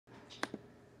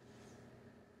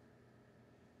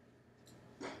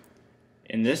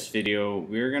In this video,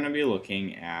 we're going to be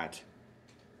looking at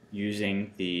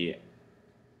using the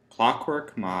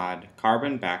Clockwork Mod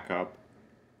Carbon Backup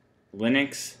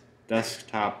Linux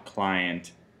desktop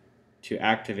client to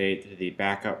activate the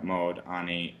backup mode on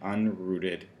a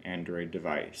unrooted Android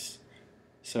device.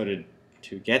 So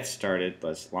to get started,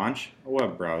 let's launch a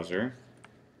web browser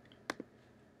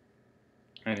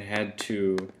and head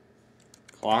to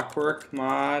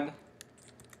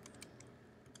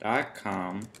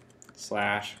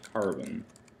clockworkmod.com/carbon.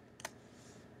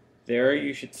 There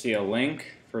you should see a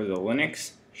link for the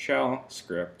Linux shell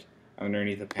script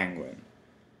underneath a penguin.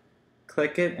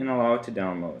 Click it and allow it to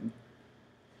download.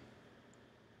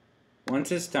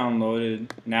 Once it's downloaded,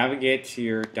 navigate to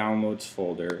your downloads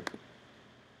folder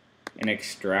and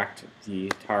extract the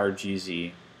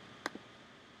tar.gz.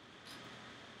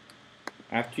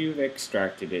 After you've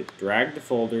extracted it, drag the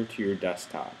folder to your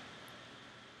desktop.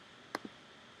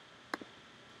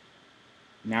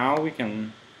 Now we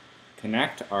can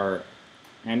connect our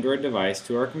Android device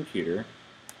to our computer.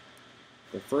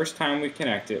 The first time we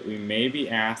connect it, we may be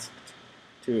asked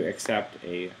to accept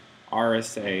a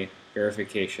RSA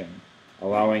verification,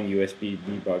 allowing USB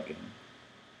debugging.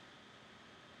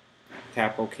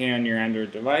 Tap OK on your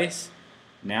Android device.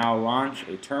 Now launch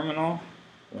a terminal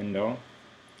window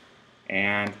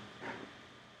and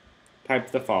type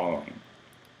the following: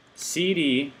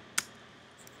 cd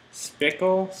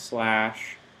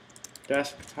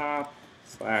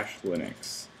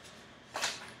spickle/desktop/linux.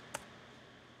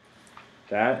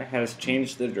 That has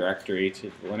changed the directory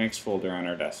to the Linux folder on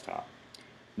our desktop.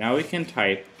 Now we can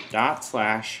type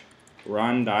 /run.sh.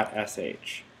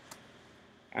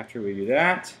 After we do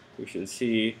that, we should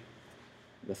see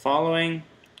the following.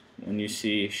 When you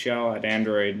see shell at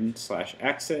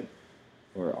android/exit,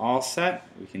 we're all set.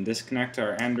 We can disconnect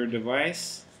our Android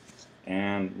device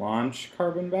and launch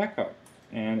Carbon Backup,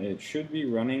 and it should be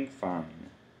running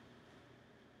fine.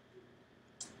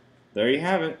 There you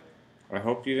have it. I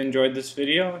hope you've enjoyed this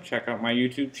video. Check out my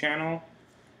YouTube channel,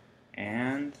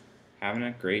 and having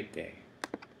a great day.